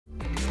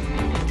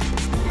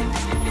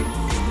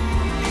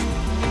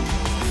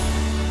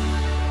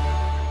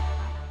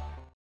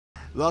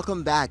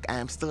Welcome back. I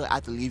am still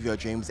at the Live Your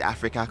Dreams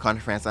Africa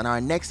conference, and our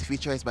next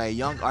feature is by a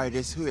young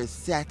artist who is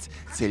set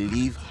to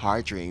live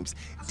her dreams.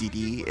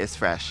 Didi is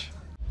fresh.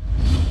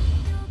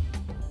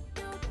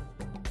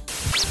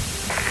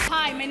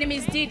 Hi, my name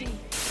is Didi.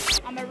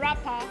 I'm a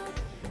rapper,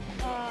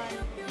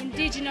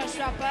 indigenous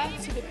rapper,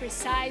 to be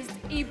precise,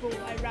 Igbo.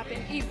 I rap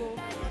in Igbo,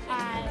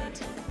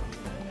 and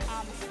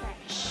I'm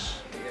fresh.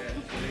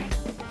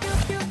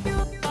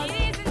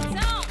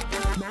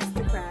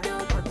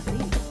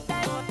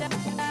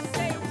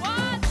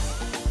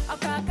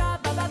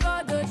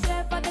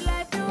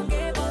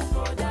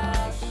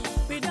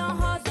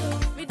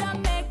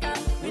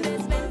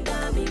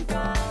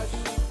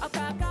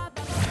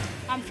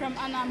 I'm from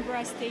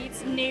Anambra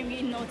State,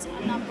 Neri, North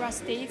Anambra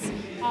State.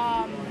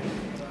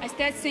 I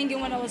started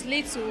singing when I was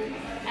little,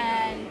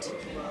 and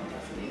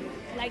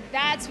like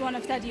that, one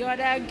after the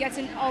other,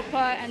 getting upper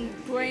and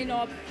growing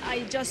up,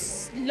 I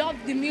just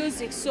loved the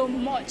music so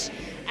much.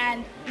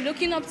 And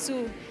looking up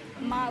to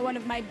one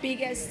of my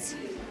biggest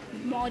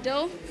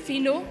model,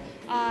 Fino,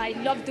 I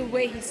loved the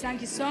way he sang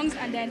his songs,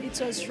 and then it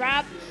was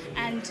rap,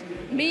 and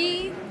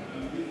me,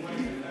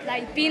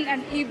 like being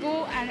an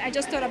Igbo, and I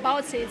just thought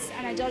about it,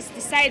 and I just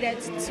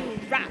decided to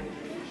rap.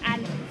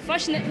 And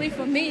fortunately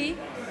for me,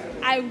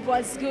 I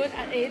was good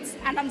at it,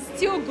 and I'm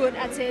still good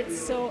at it,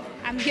 so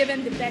I'm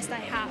giving the best I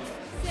have.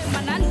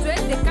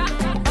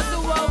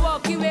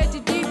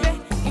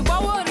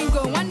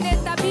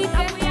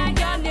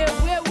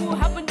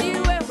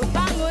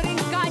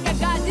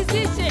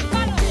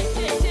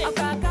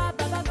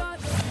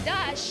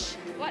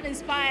 What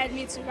inspired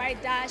me to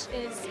write Dash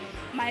is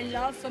my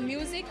love for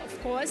music,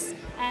 of course,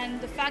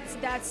 and the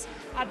fact that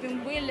I've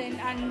been willing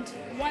and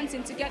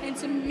wanting to get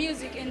into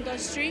music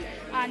industry,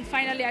 and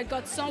finally I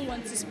got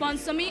someone to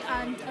sponsor me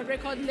and a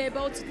record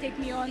label to take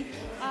me on.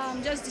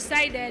 Just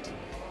decided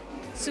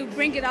to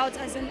bring it out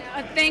as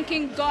a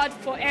thanking God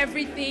for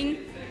everything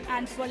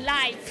and for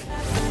life.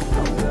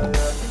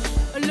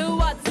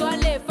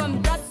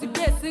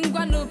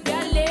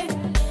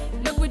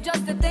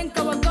 Just to thank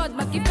our God,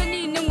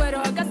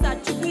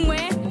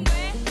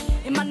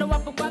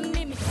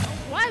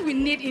 why we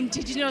need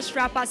indigenous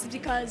rappers is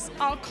because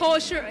our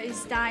culture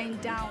is dying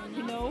down,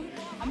 you know?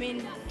 I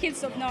mean,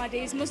 kids of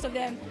nowadays, most of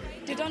them,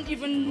 they don't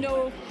even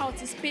know how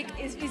to speak.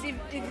 Is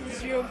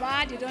it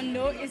Yoruba? They don't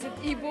know. Is it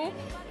Igbo?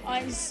 Or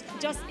it's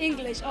just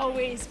English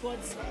always, but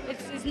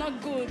it's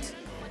not good.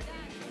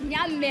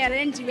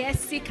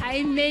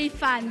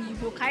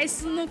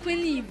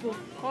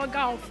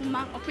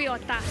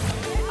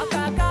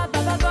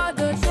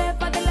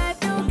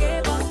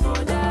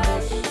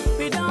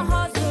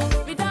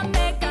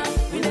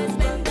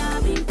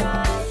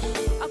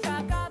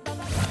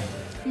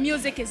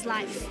 Music is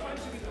life.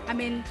 I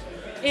mean,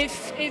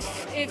 if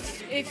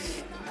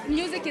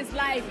music is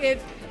life,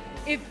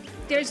 if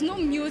there's no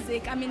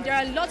music, I mean, there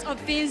are a lot of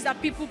things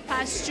that people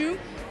pass through,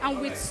 and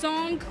with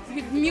song,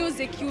 with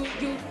music, you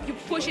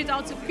push it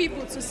out to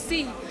people to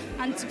see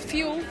and to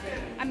feel.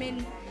 I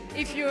mean,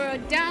 if you're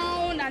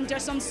down and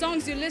there's some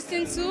songs you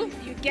listen to,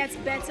 you get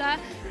better.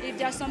 If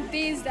there's some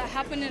things that are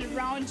happening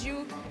around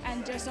you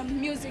and there's some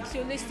music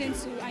you listen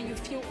to and you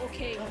feel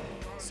okay.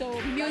 So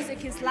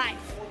music is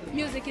life.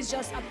 Music is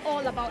just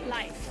all about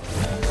life.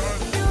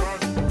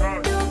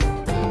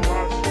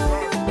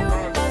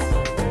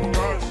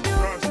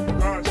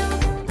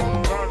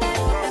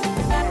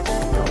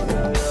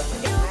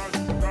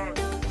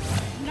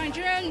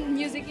 Nigerian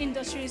music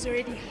industry is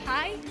already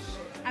high.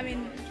 I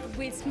mean,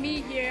 with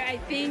me here, I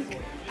think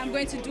I'm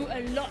going to do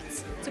a lot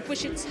to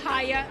push it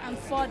higher and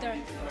further.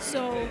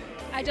 So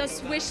I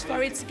just wish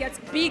for it to get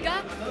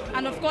bigger,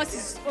 and of course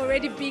it's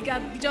already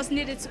bigger. We just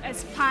need it to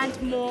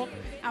expand more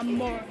and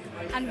more.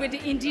 And with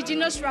the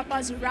indigenous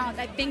rappers around,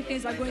 I think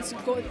things are going to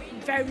go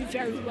very,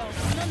 very well.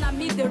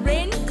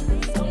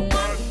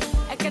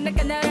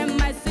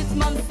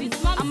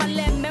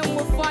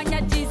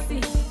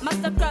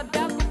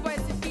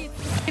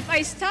 If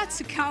I start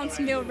to count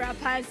male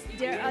rappers,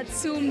 there are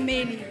too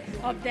many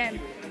of them.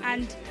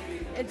 And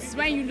it's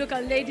when you look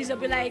at ladies, they'll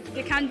be like,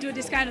 they can't do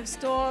this kind of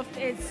stuff,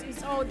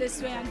 it's all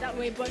this way and that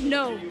way, but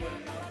no.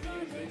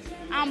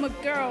 I'm a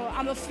girl,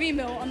 I'm a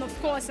female, and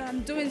of course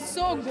I'm doing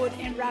so good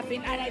in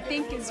rapping, and I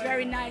think it's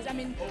very nice. I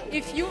mean,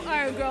 if you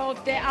are a girl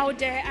out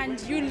there and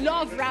you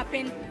love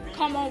rapping,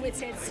 come on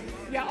with it.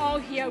 We are all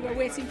here, we're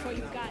waiting for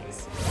you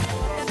guys.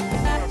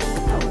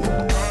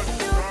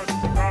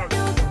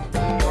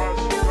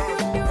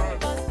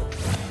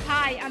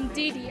 Hi, I'm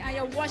Didi, and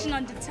you're watching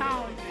On the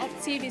Town of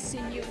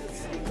TVC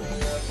News.